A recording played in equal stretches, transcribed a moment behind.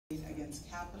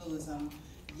capitalism,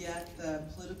 yet the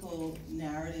political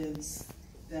narratives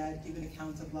that give an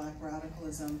account of Black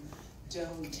radicalism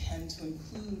don't tend to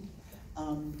include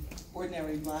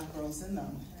ordinary Black girls in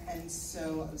them. And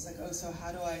so I was like, oh, so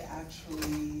how do I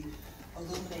actually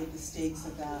illuminate the stakes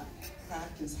of that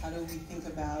practice? How do we think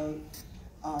about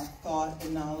thought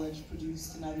and knowledge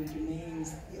produced in other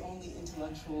domains? The only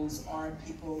intellectuals aren't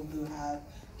people who have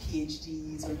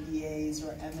PhDs or BAs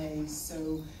or MAs.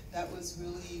 So that was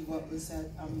really what was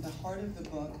at the heart of the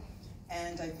book.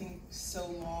 And I think so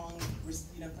long,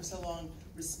 for so long,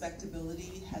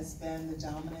 respectability has been the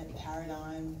dominant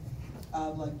paradigm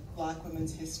of like Black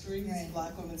women's history, right,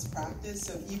 Black women's practice.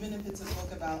 So even if it's a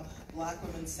book about Black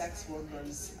women sex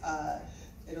workers,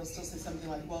 it'll still say something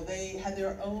like, well, they had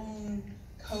their own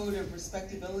code of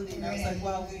respectability. And I was like,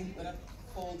 well, we want to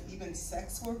fold even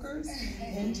sex workers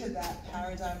into that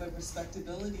paradigm of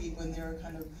respectability when there are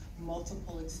kind of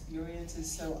multiple experiences.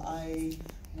 So I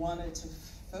wanted to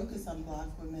focus on Black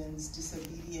women's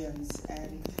disobedience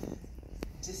and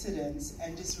dissidence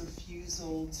and just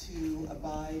refusal to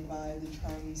abide by the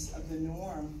terms of the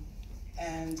norm.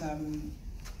 And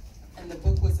the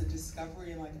book was a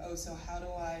discovery, and like, oh, so how do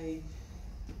I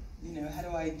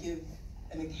give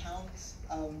an account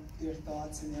of their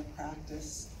thoughts and their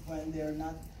practice when they're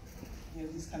not,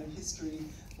 these kind of history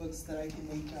books that I can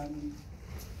make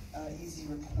easy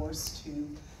recourse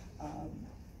to.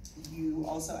 You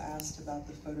also asked about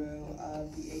the photo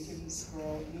of the Aikens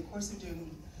girl. In the course of doing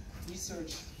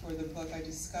research for the book, I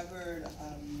discovered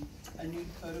a nude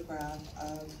photograph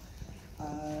of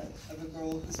a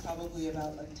girl who's probably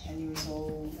about like 10 years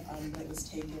old that was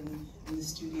taken in the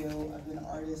studio of an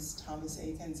artist, Thomas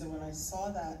Aikens. And when I saw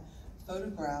that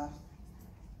photograph,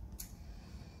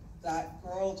 that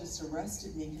girl just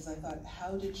arrested me, because I thought,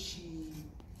 how did she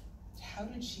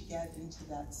get into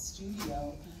that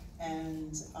studio?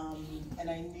 And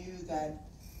I knew that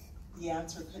the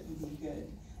answer couldn't be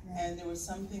good. And there was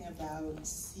something about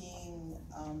seeing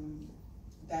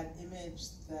that image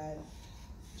that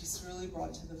just really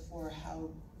brought to the fore how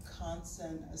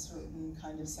constant a certain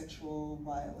kind of sexual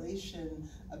violation,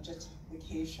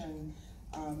 objectification,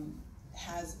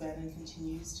 has been and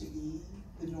continues to be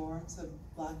the norms of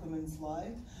Black women's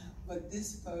life. But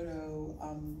this photo,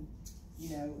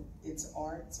 it's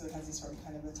art, so it has a certain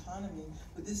kind of autonomy.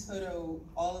 But this photo,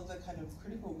 all of the kind of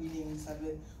critical readings of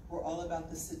it were all about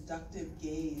the seductive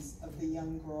gaze of the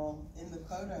young girl in the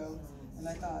photo. And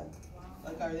I thought,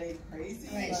 like, are they crazy?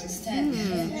 Right, like, she's 10.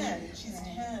 She's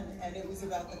 10. And it was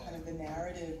about the kind of the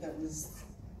narrative that was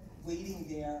waiting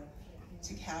there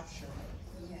to capture her.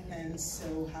 And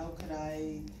so how could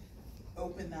I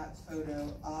open that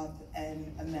photo up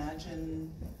and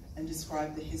imagine and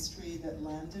describe the history that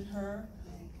landed her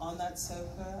on that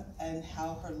sofa and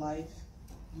how her life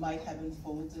might have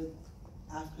unfolded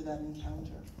after that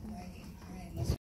encounter.